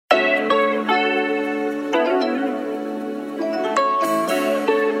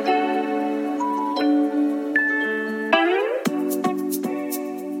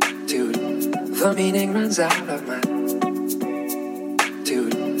meaning runs out of my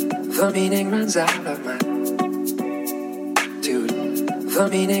dude. The meaning runs out of my dude. The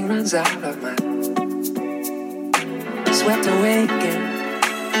meaning runs out of my swept away again.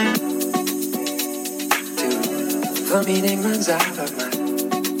 Dude, the meaning runs out of my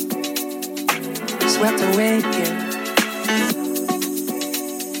swept away again.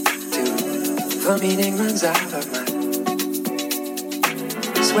 Dude, the meaning runs out of my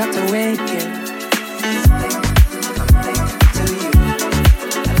swept away again. To you,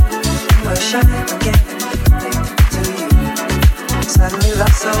 I shine again. To you, suddenly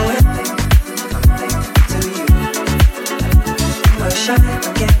lost so empty. To you, I shine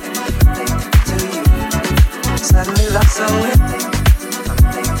again. To you, suddenly lost so empty.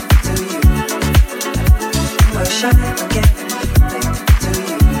 To you, I shine again. To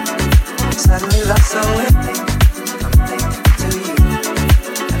you, suddenly lost so empty.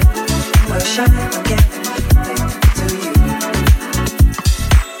 Shine again to you.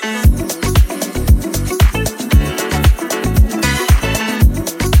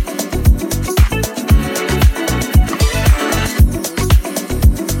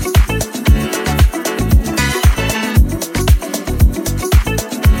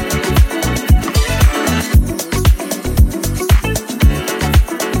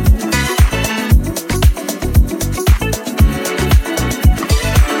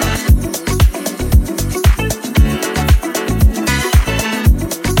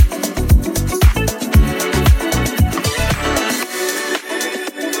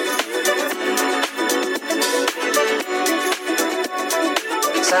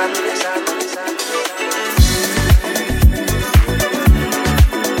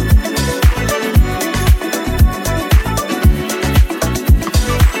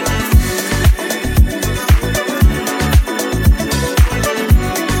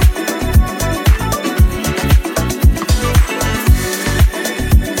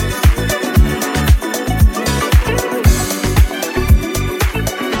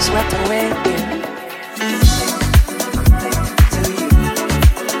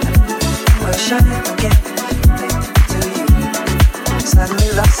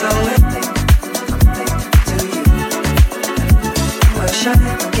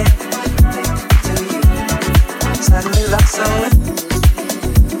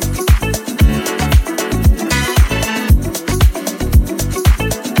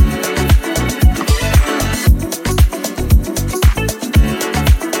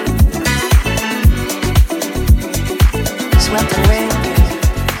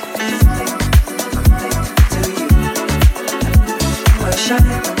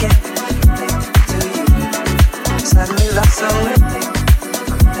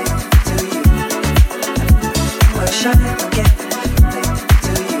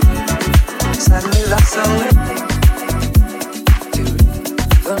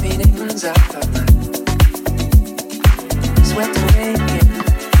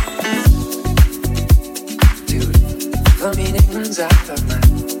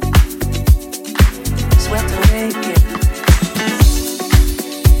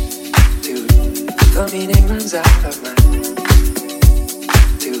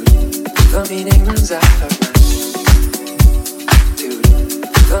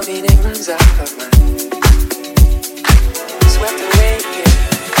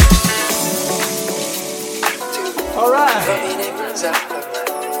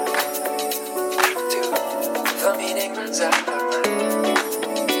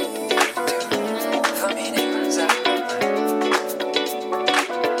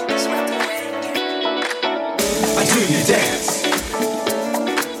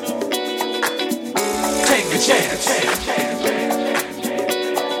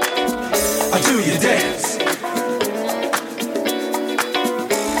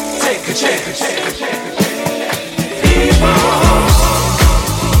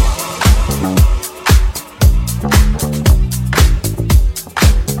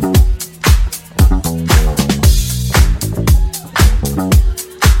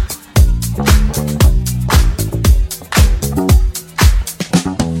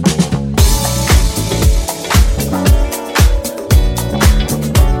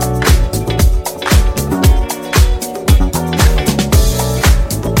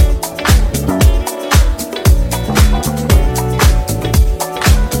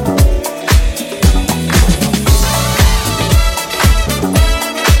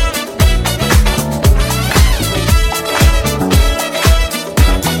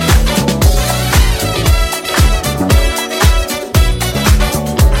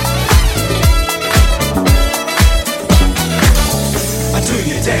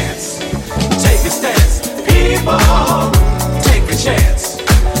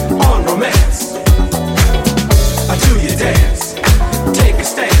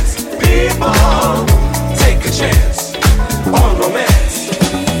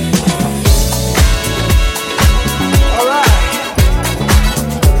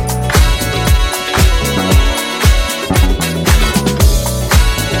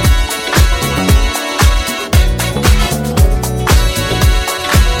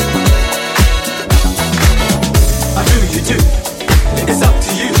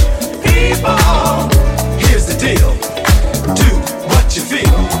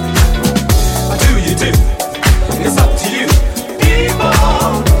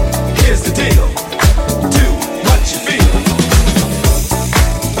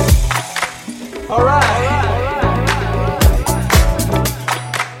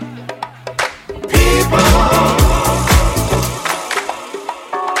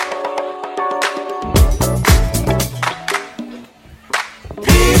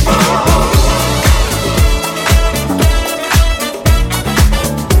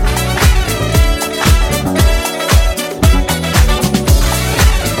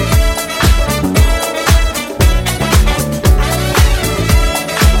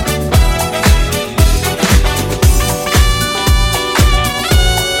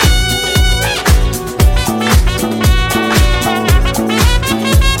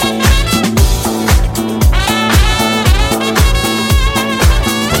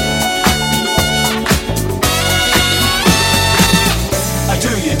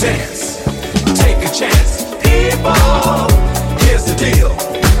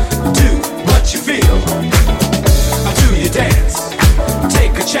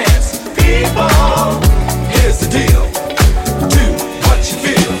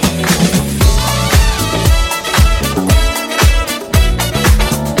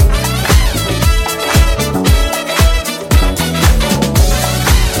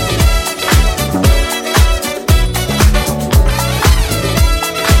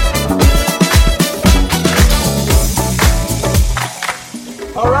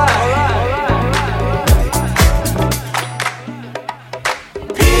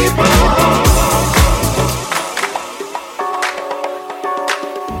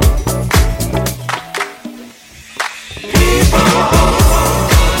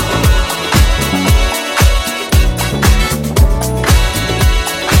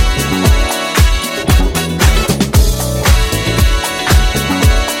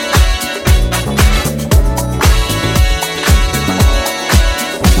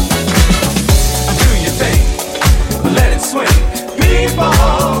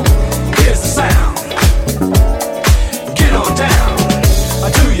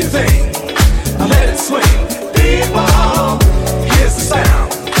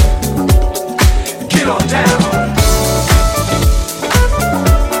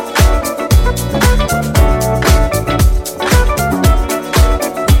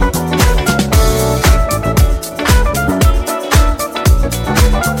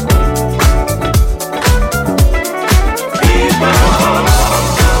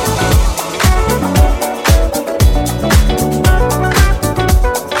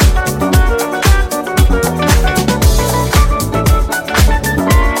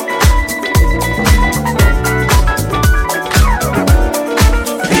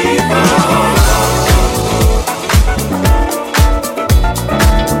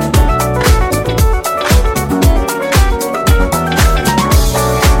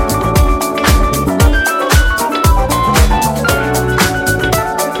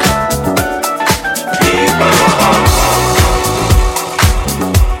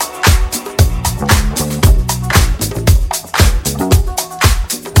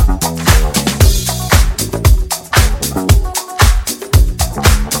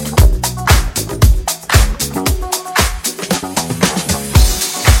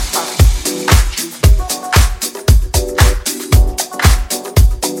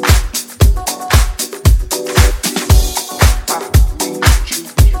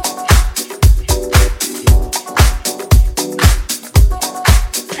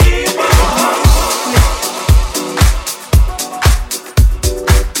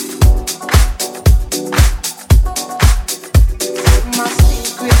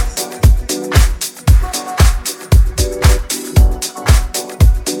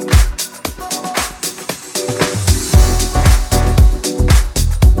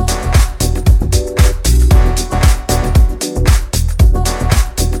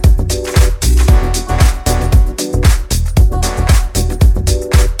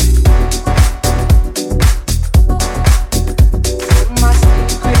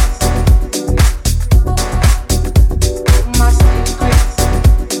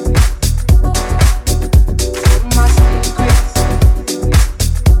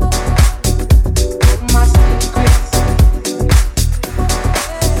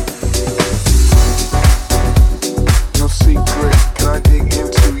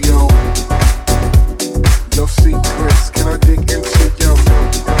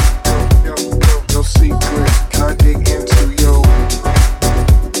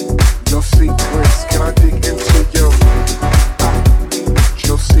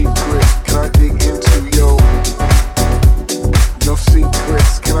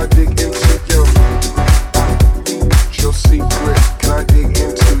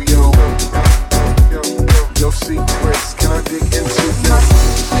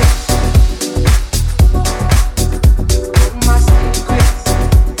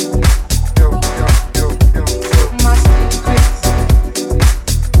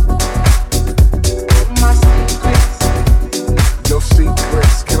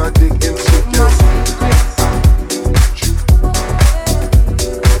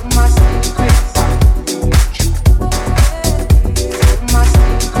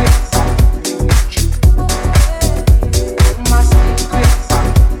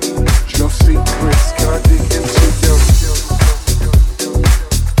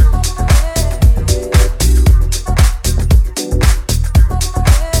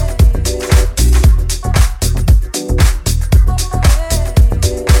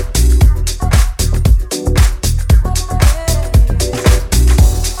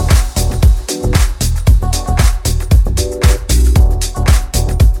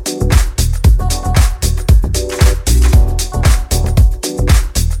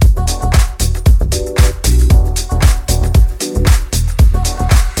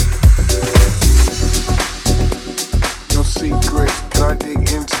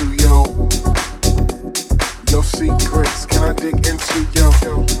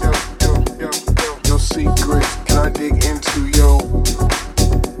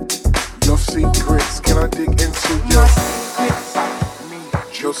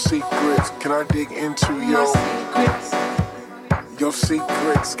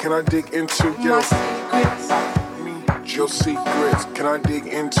 secrets? Can I dig into your secrets? Can I dig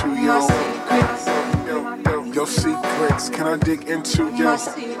into your secrets? Can I dig into your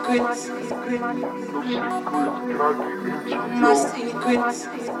secrets?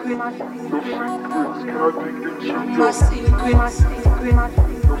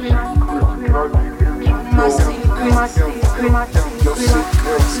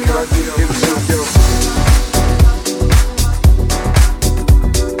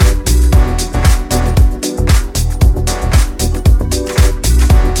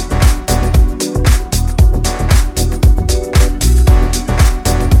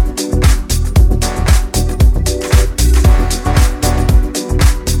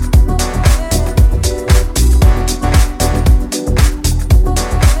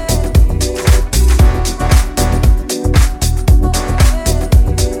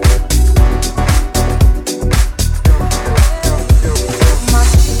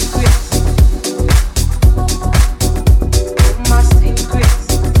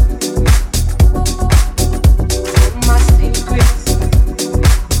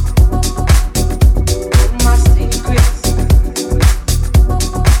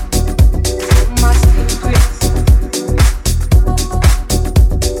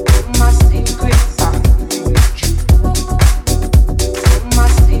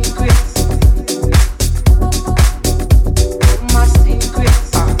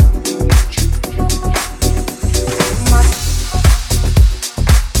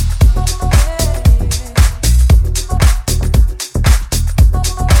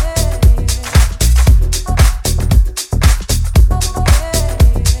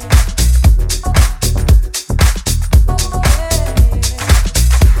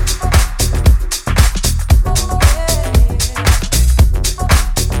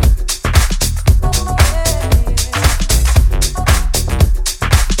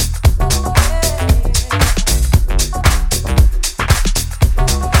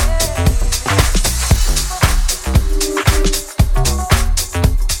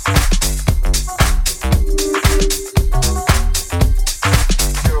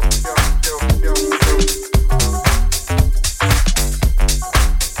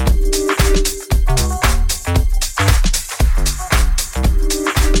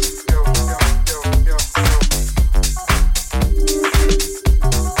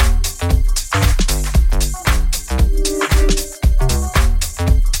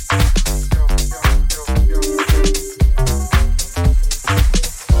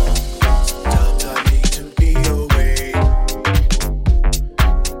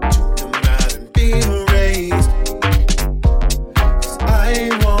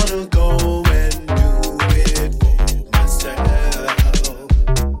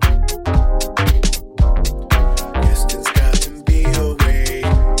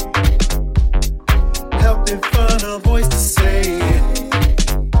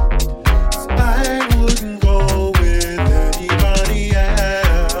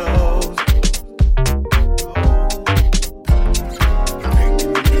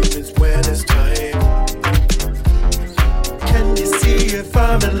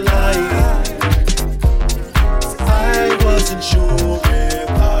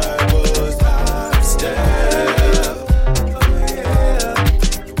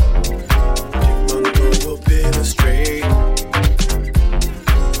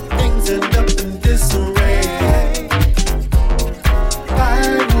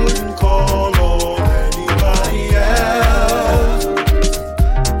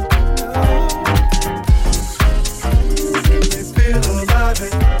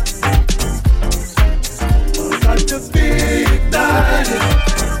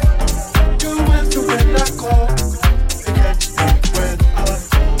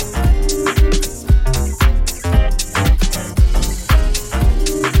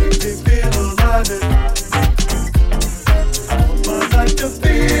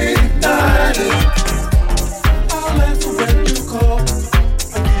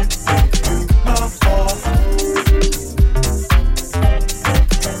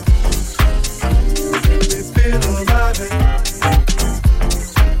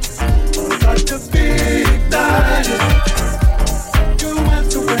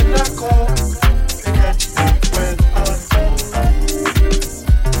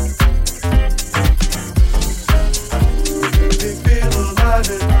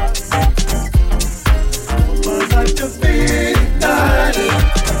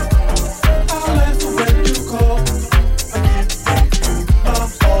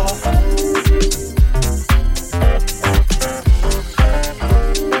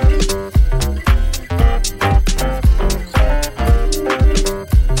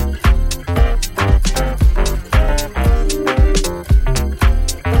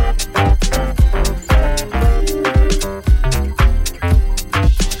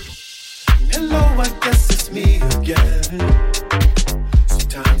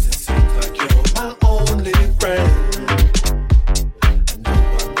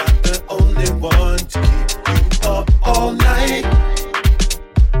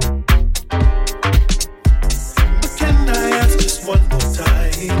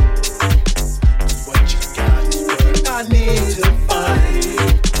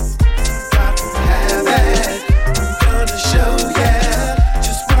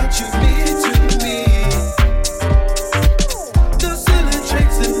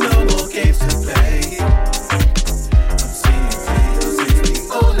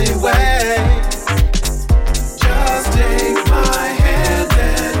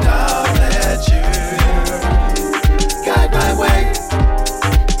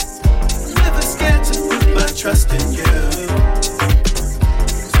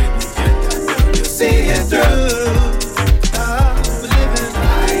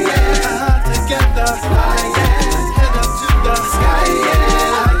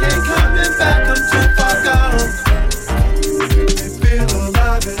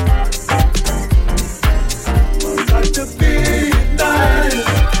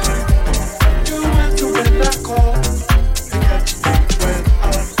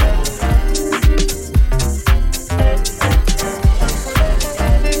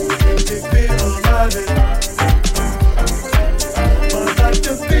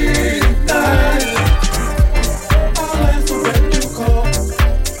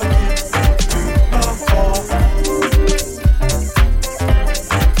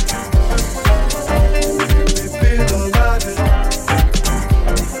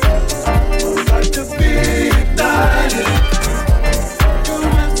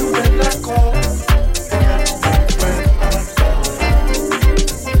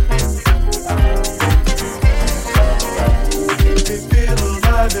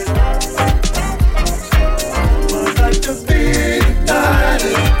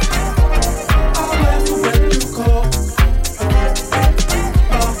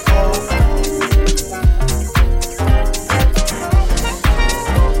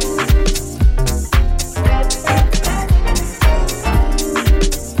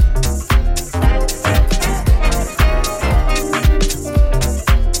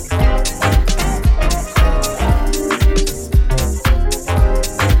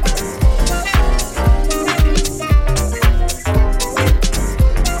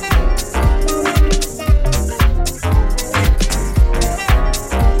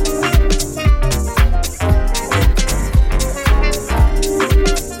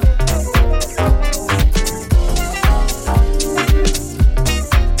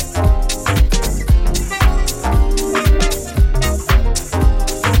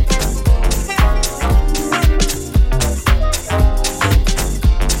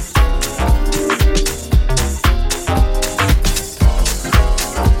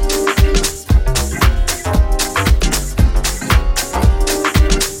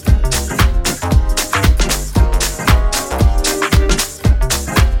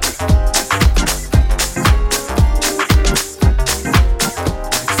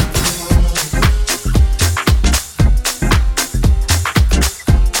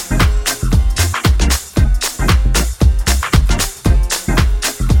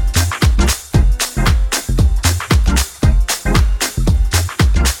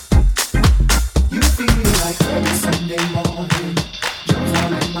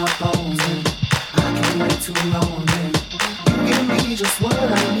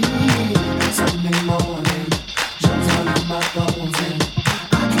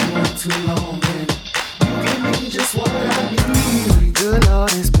 too long and you give me just what I need. Good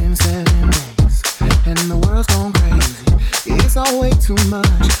Lord, it's been 7 days and the world's gone crazy. It's all way too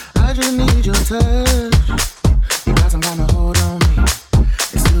much. I just need your touch. You got some kind of hold on me,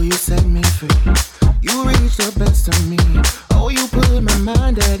 and still you set me free. You reach the best of me. Oh, you put my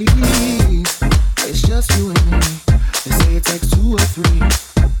mind at ease. It's just you and me. They say it takes 2 or 3.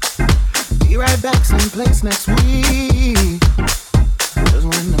 Be right back, same place next week. Just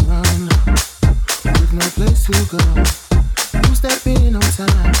when I'm running with no place to go, you step in on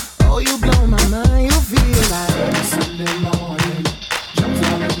time. Oh, you blow my mind. You feel like Sunday morning, jumps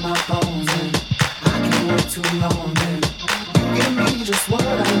all in my bones, and I can't wait too long. And you give me just what I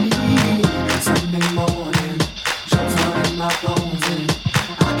need. Sunday morning, jumps all in my bones, and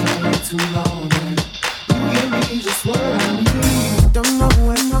I can't wait too long. And you give me just what I need. Don't know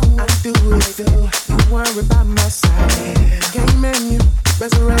when I do it though. You worry about my side. Came and you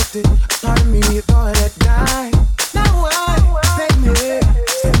resurrected a part of me you thought had died. Now I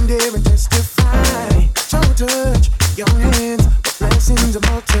stand there and testify. Show touch your hands, but blessings are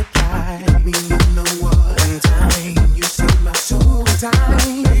multiplied. Baby, you know what? One time you see my soul time.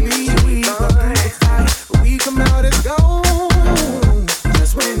 Baby, we go through the fight, but we come out as gold.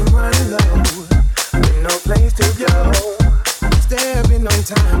 Just when I'm running low, with no place to go. Stepping on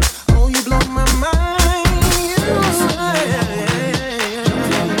time, oh you blow my mind.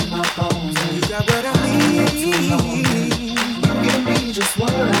 You got what I need. You give me just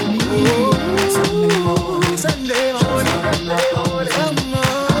what I need. Sunday morning, Sunday morning, oh no.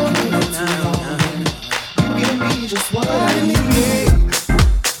 You give me just what I need.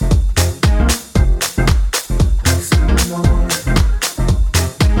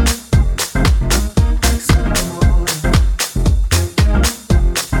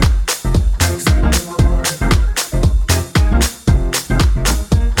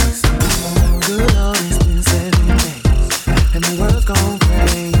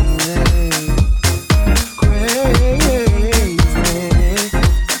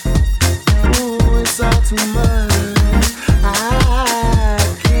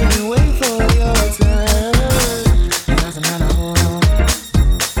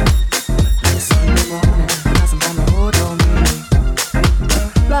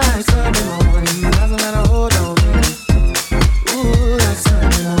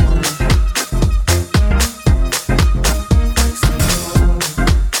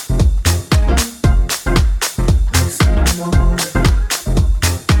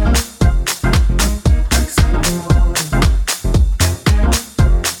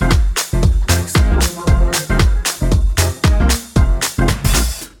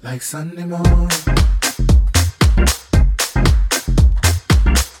 Sunday morning.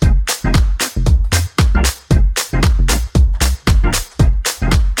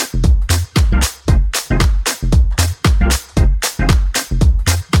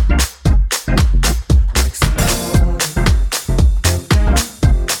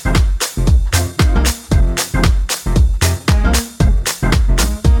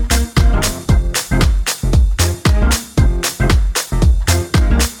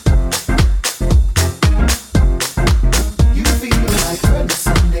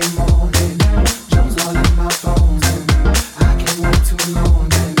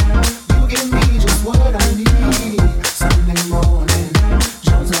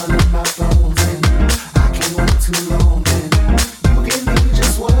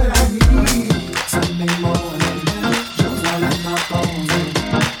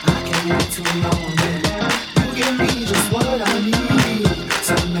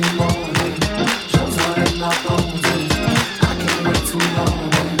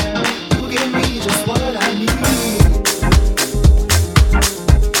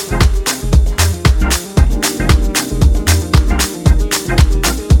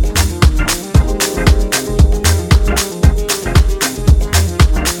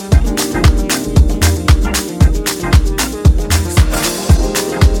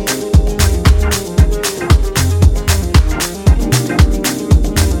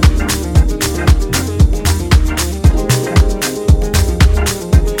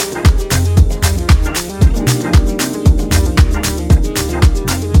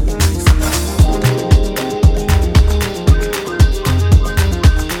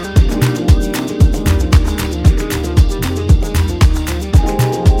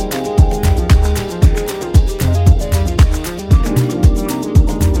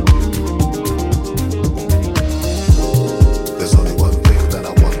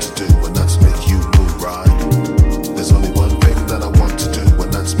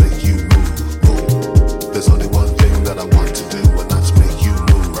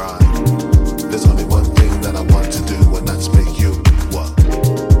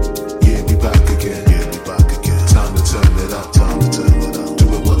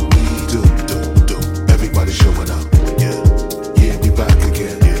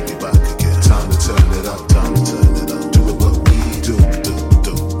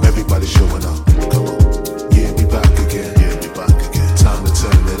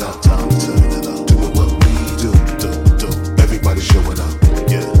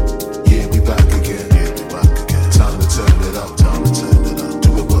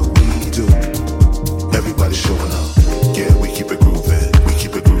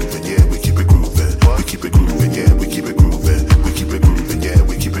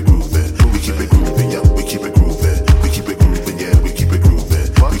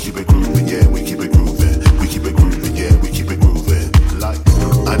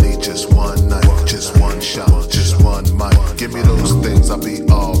 be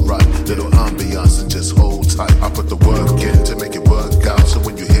alright. Little ambiance and just hold tight. I put the work in to make it work out. So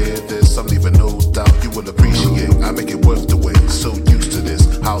when you hear this, I'm leaving no doubt. You will appreciate. I make it worth the wait. So used to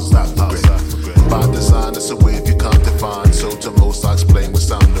this. How's that for great? By design, it's a wave you can't define. So to most, I explain with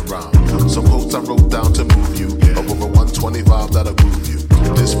sound around. Some quotes I wrote down to move you. Over 125 that'll groove you.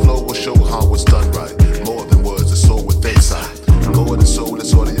 This flow will show how it's done right. More than words, it's all within sight. More than soul,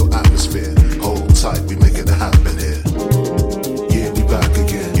 it's all in your atmosphere. Hold tight, we making it happen here. Yeah, we back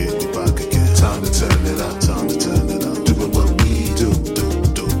again. Yeah, we back again. Time to turn it up. Time to turn it up. Doing what we do.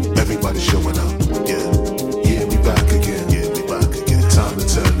 Everybody showing up. Yeah, yeah, we back again. Yeah, we back again. Time to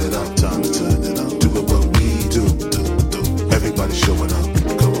turn it up. Time to turn it up. Doing what we do. Everybody showing up.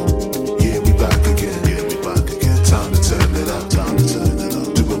 Come on. Yeah, we back again. Yeah, we back again. Time to turn it up. Time to turn it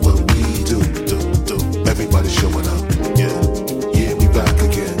up. Doing what we do. Everybody showing up. Yeah, yeah, we back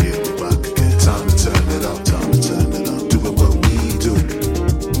again. Yeah, we back again. Time to turn it up. Time to turn it up. Doing what we do.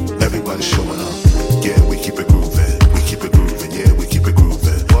 Everybody showing up. Yeah, we keep it grooving. We keep it grooving. Yeah, we keep it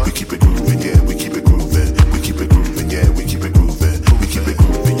grooving. We keep it grooving. Yeah, we keep it grooving. We keep it grooving. Yeah, we keep it grooving. We keep it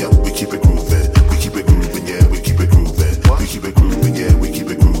grooving. Yeah, we keep it grooving. We keep it grooving. Yeah, we keep it grooving. We keep it grooving. Yeah, we keep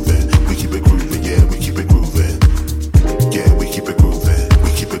it grooving. We keep it grooving. Yeah, we keep it grooving. Yeah, we keep it grooving.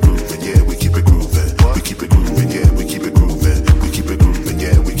 We keep it grooving. Yeah, we keep it grooving. We keep it grooving. Yeah, we keep it grooving. We keep it grooving.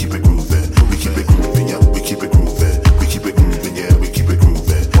 Yeah, we keep it grooving. We keep it grooving. Yeah, we keep it grooving. We keep it grooving. Yeah, we keep it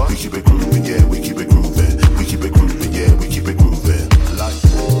grooving. We keep it grooving. Yeah, we keep it grooving. We keep it grooving. Yeah, we keep it grooving. Like,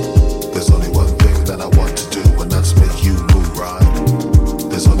 there's only one thing that I want to do, and that's make you move, right?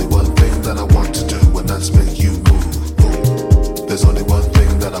 There's only one thing that I want to do, and that's make you move. There's only one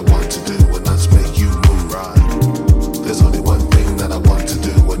thing that I want to do, and that's make you move, right? There's only one thing that I want to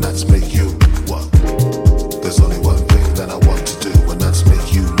do, and that's make you what? There's only one thing that I want to do, and that's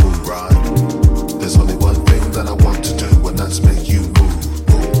make you move, right? There's only one thing that I want to do, and that's make you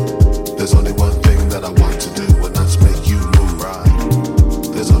move. There's only one thing that I want to do, and that's make you move, right?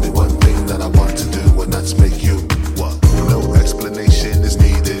 There's only one thing that I want to do, and that's make you what? No explanation is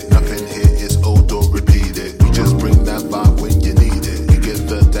needed. Nothing here is old or repeated. We just bring that vibe when you need it. You get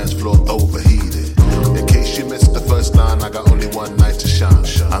the dance floor overheated. In case you missed the first line, I got only one night to shine.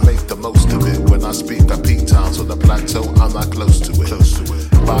 I make the most of it. When I speak, I peak times on the plateau. I'm not close to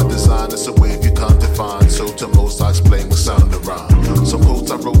it. By design, it's a wave you can't define. So to most, I explain with sound around. Some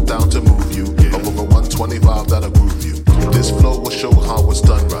quotes I wrote down to move you. Over 125 that'll groove you. This flow will show how it's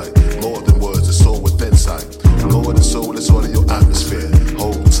done right. More than words, it's all within sight. More than soul, it's all in your atmosphere.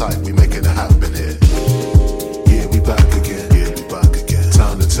 Hold tight, we making it happen here. Yeah, we back again. Yeah, we back again.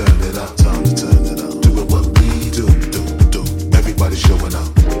 Time to turn it up. Time to turn it up. Doing what we do. Everybody showing up.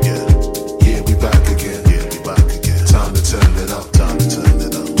 Yeah, yeah, we back again. Yeah, we back again. Time to turn it up. Time to turn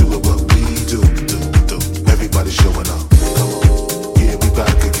it up. Doing what we do. Everybody showing up. Come on. Yeah, we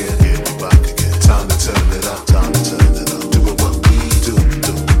back again. Yeah, we back again. Time to turn it up. Time to turn it up. Doing what we do.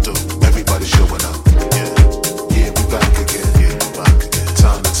 Everybody showing up. Yeah, yeah, we back again. Yeah, we back again.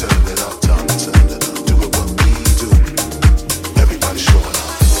 Time to turn it up. Time to turn it up. Doing what we do. Everybody showing up.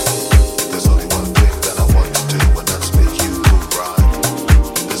 There's only one thing that I want to do, and that's make you move, right?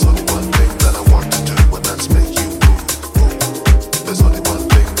 There's only one thing that I want to do, and that's make you move. There's only one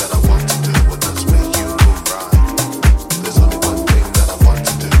thing that I want to do, and that's make you move, right? There's only one thing that I want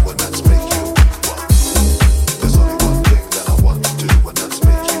to do, and that's make you what? There's only one thing that I want to do, and that's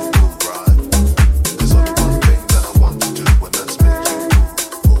make you move, right? There's only one thing that I want to do, and that's make you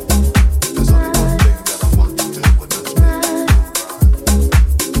move. There's only one thing that I want to do, and that's make you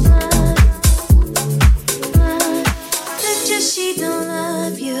move, right? Bet you she don't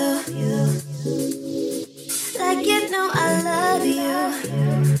love you like you know I love you,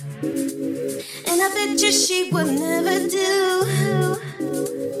 and I bet you she would never do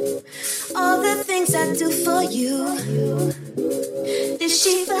all the things I do for you. Did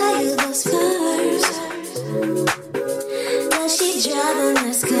she buy you those flowers? Does she drive a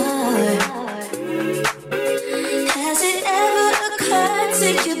nice car? Has it ever occurred to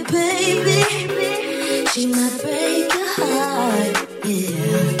you, baby, she might break your heart?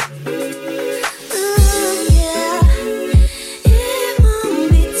 Yeah. Ooh, yeah. It won't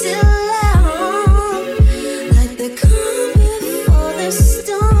be too long, like the calm before the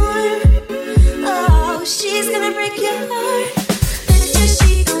storm. Oh, she's gonna break your heart. Bet you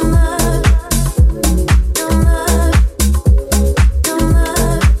she don't love, don't love, don't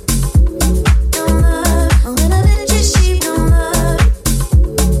love, don't love. Oh, and I bet you she don't love,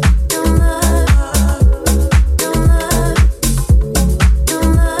 don't love, don't love, don't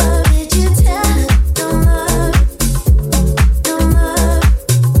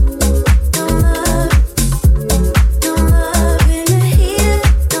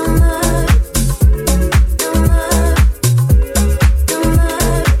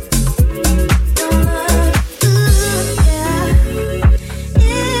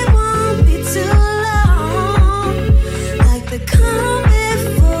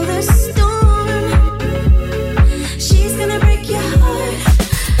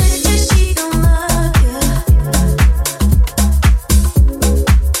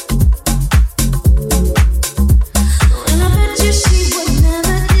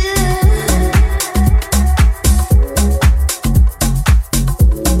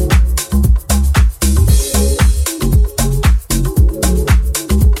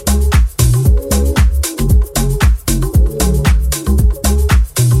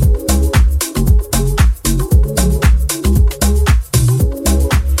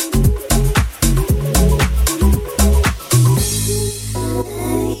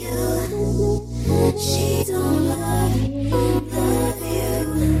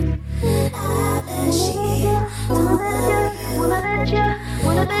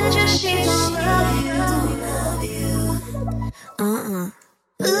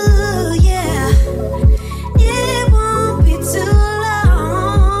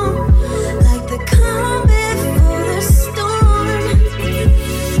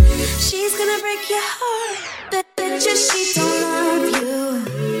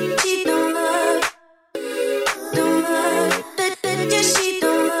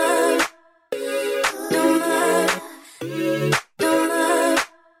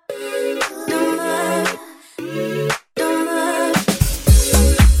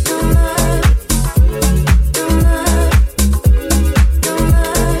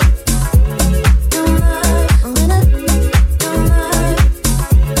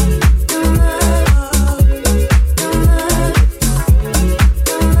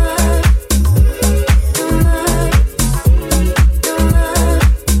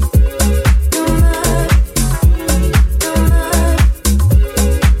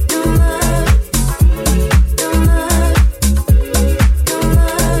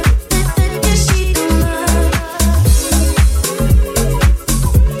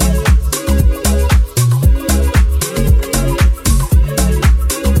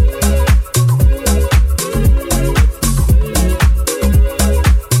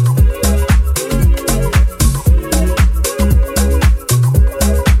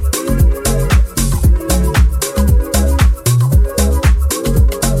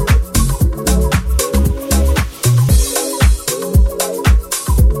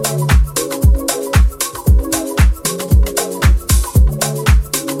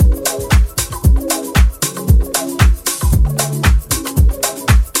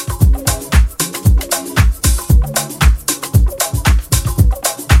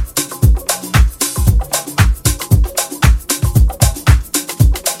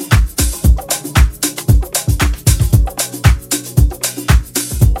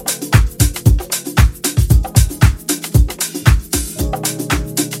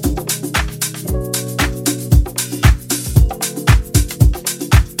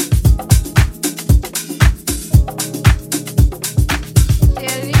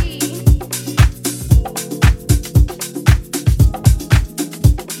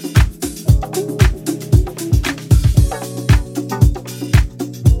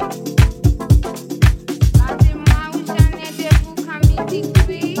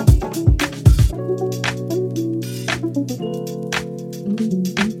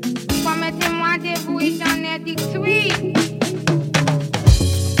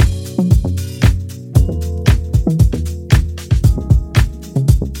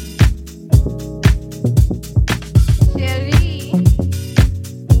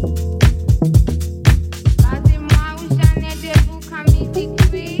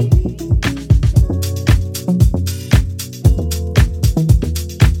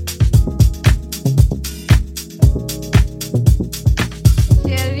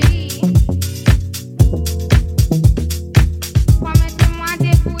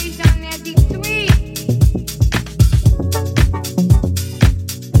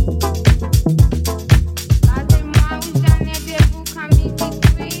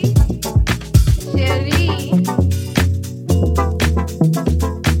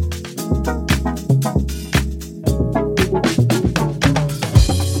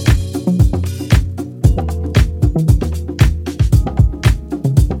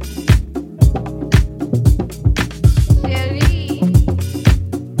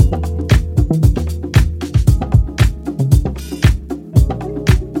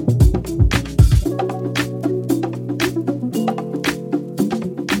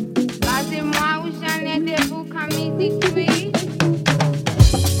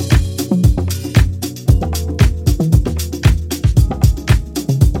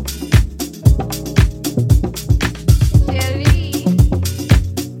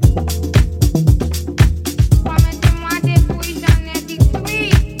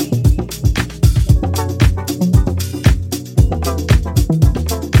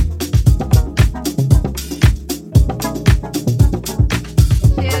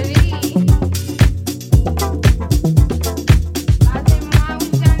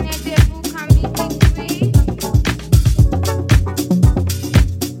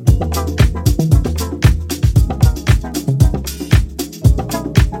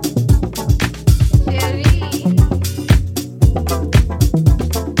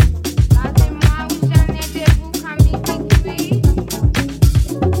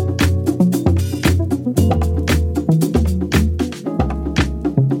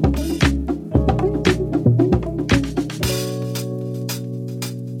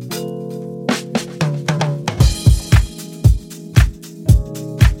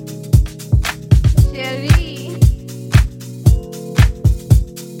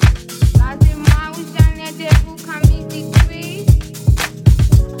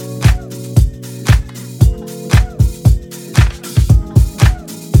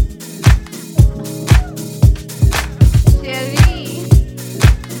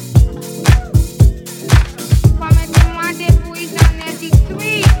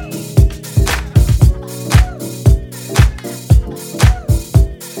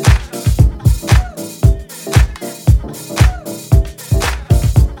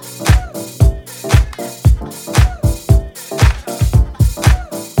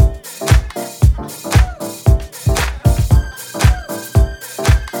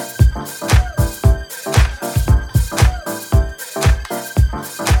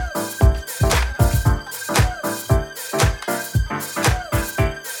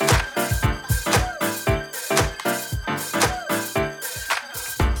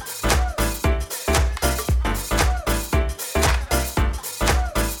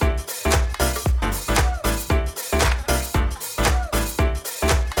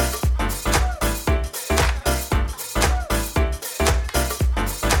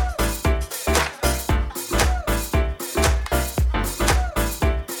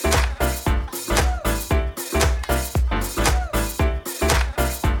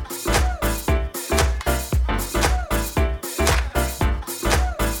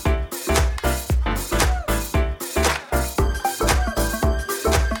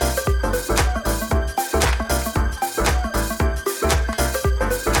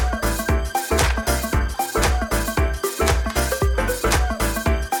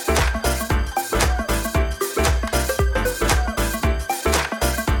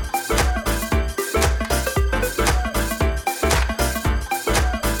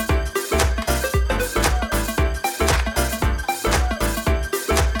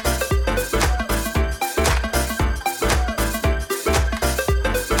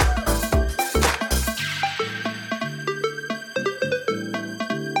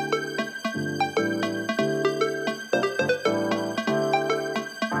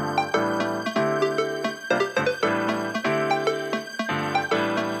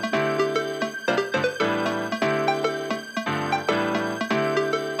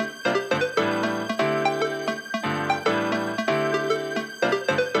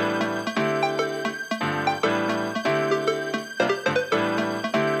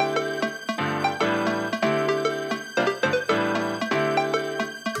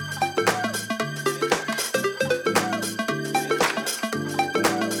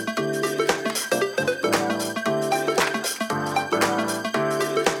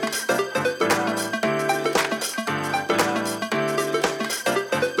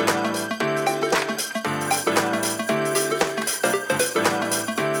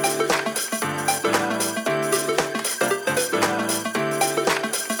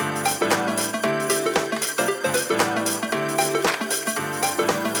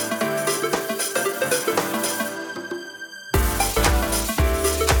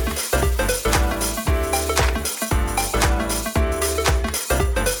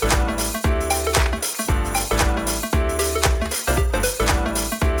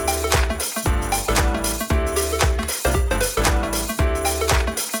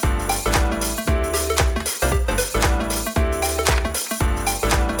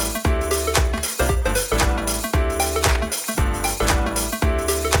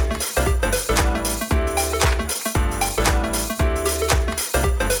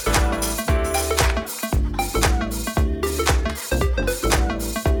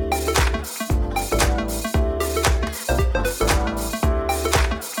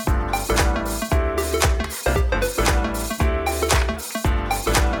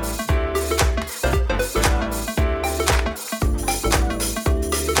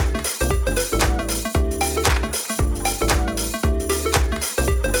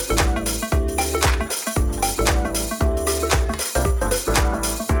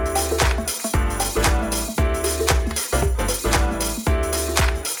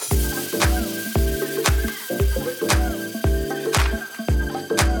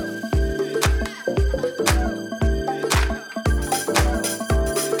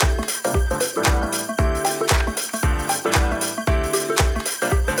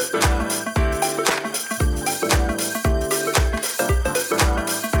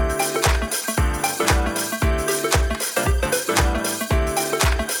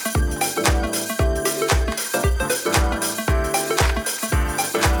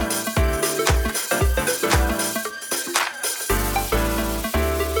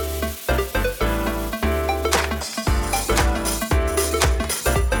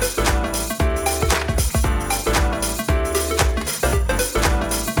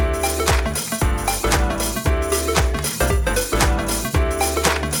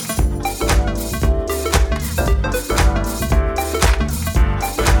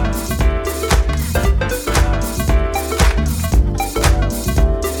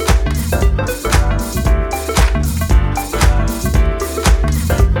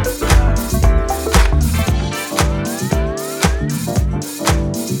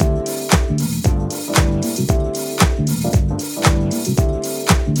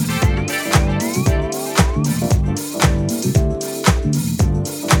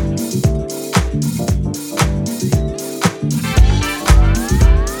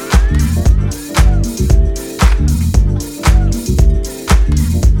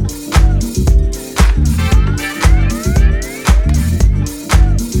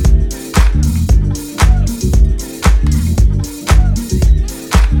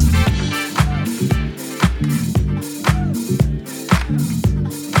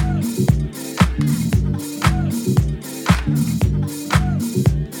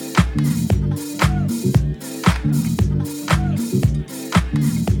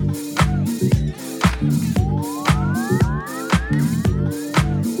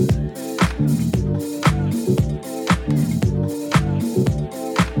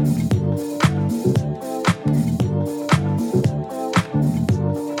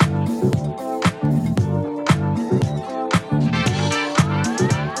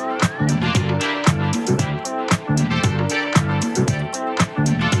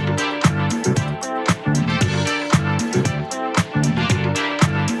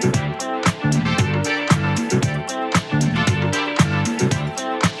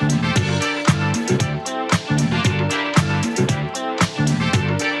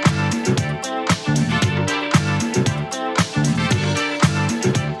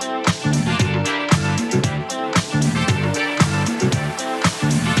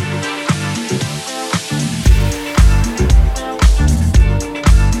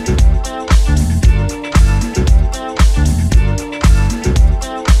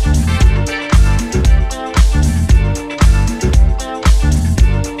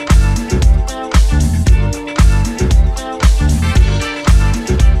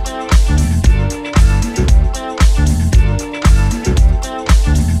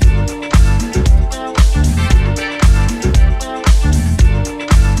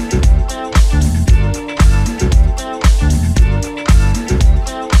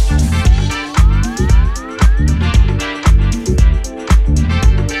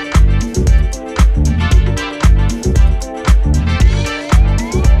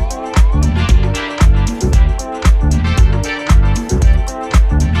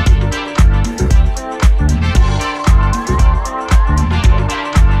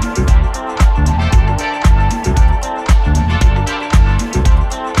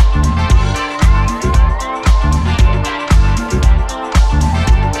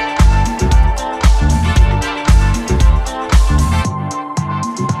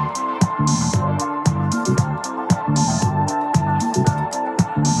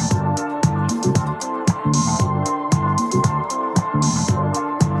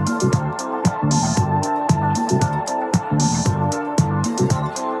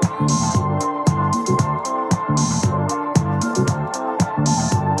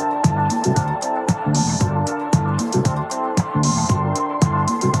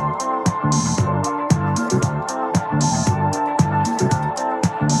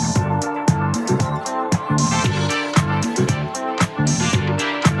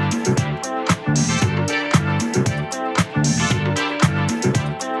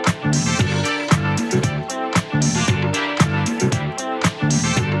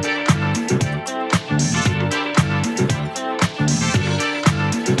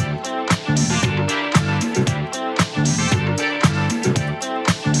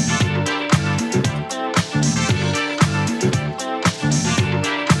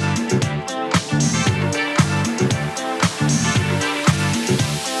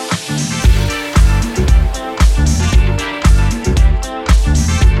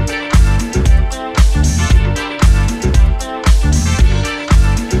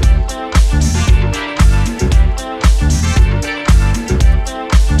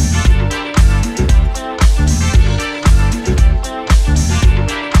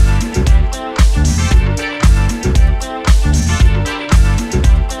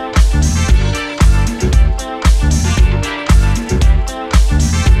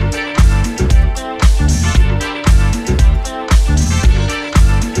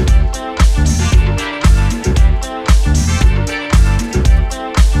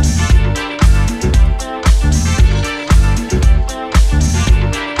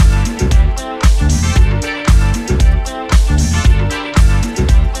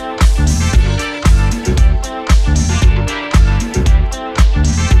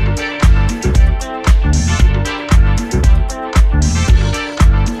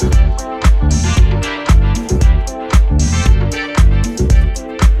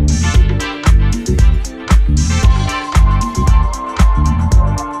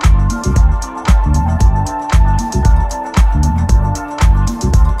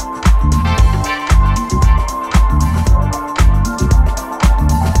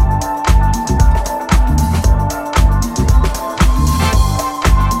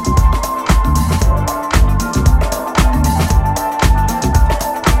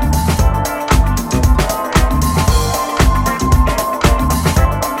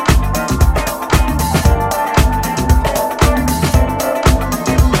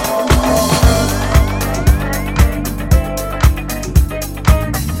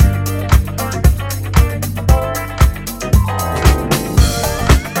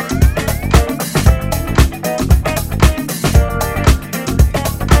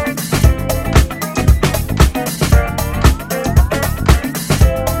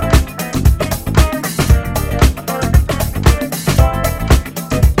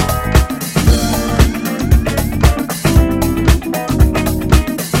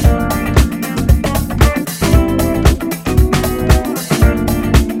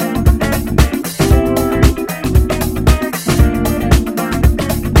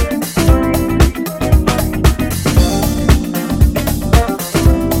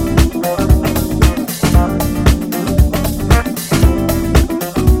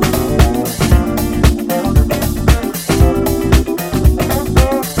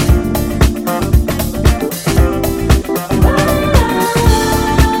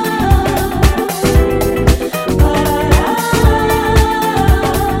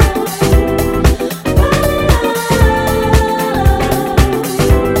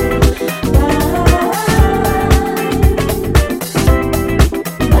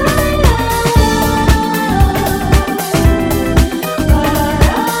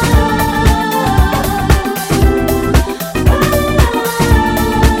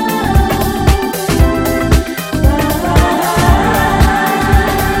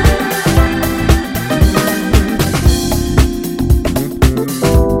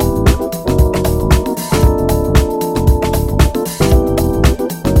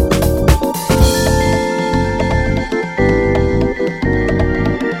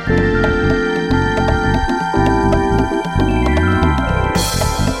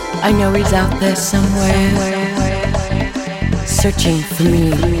I know he's out there somewhere, searching for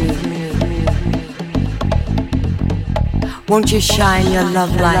me. Won't you shine your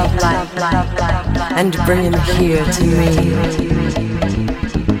love light and bring him here to me?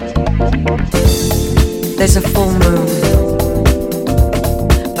 There's a full moon,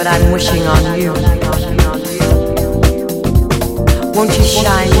 but I'm wishing on you. Won't you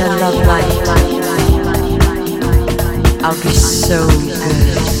shine your love light? I'll be so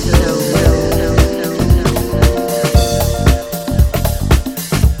good.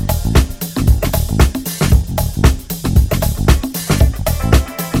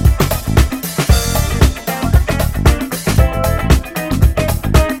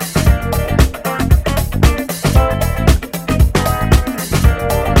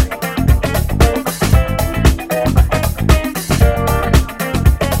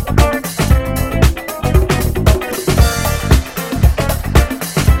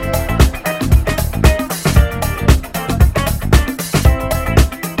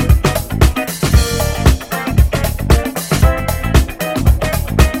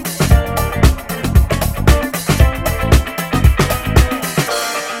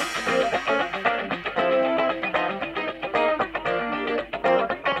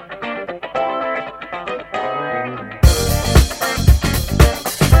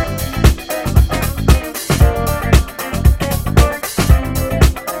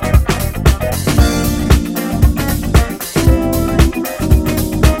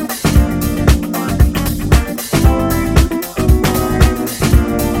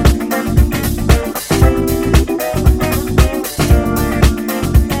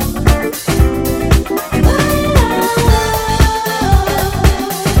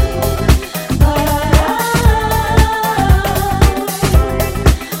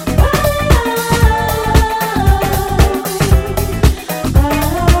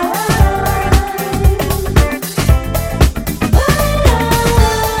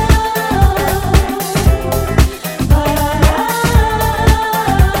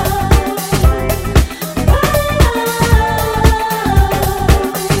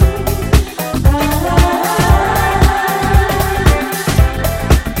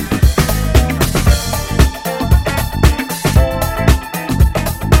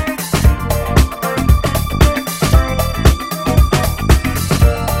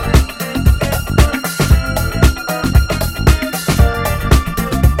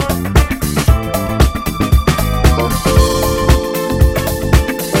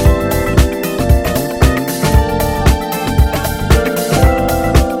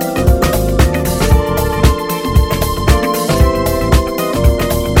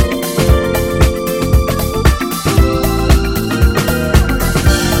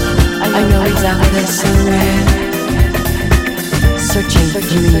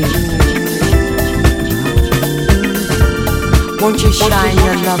 Won't you shine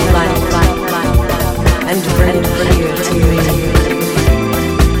your love light and bring it here to me?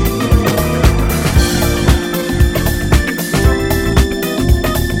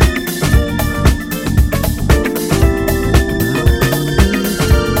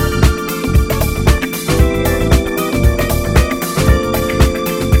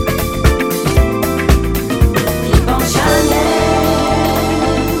 Keep on shining,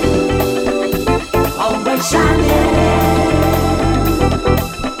 always shining.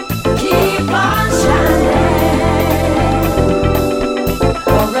 Keep on shining.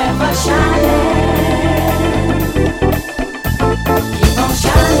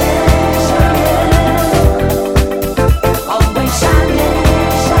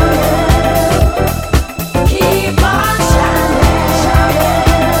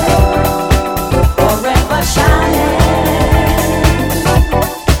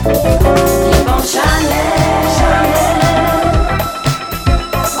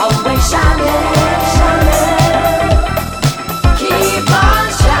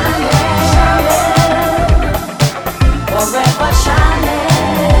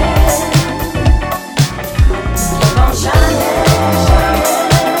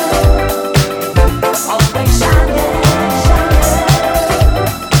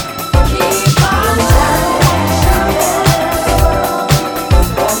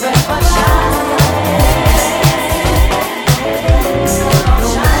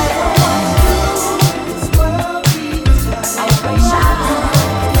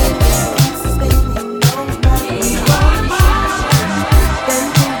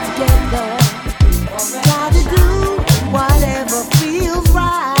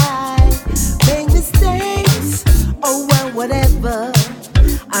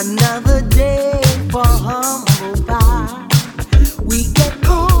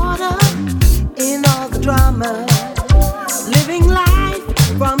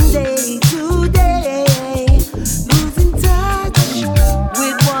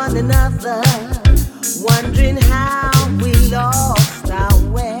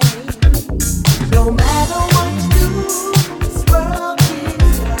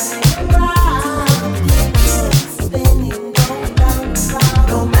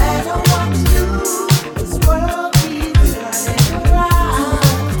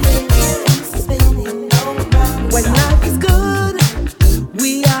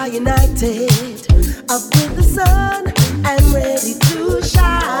 are united up with the sun and ready to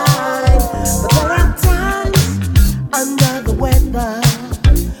shine. But there are times under the weather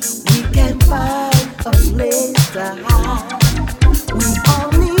we can find a place to hide. We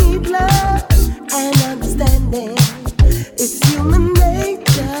all need love and understanding. It's human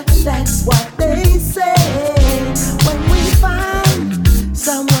nature, that's what they say. When we find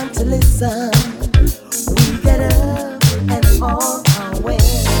someone to listen, we get up and on our way.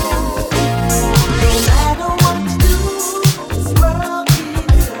 No matter what you do, this world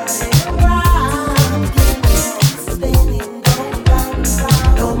keeps turning around. Keeps spinning, don't run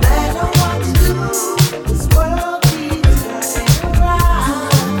around. No matter what you do, this world keeps turning around.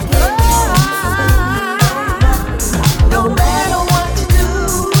 No matter what you do,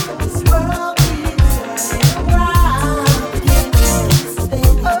 this world keeps turning around. Keeps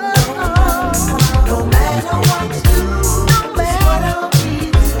spinning, don't run around. No matter what you do, this world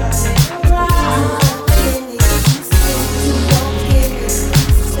keeps turning around.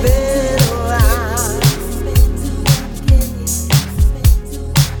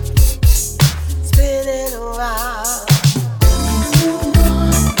 Spinning around.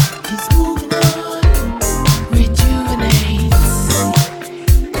 He's moving on, rejuvenates.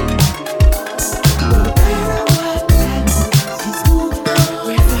 No matter what happens, he's moving on,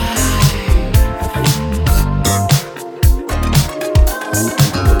 revive.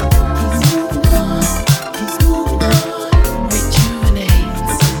 He's moving on,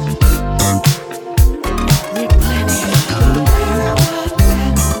 rejuvenates. Replenish. No matter what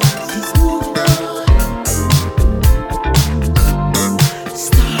happens, he's moving on.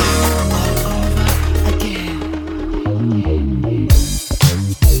 Start all over again.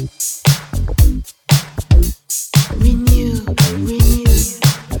 Renew,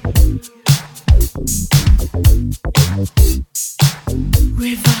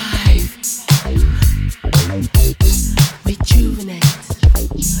 revive.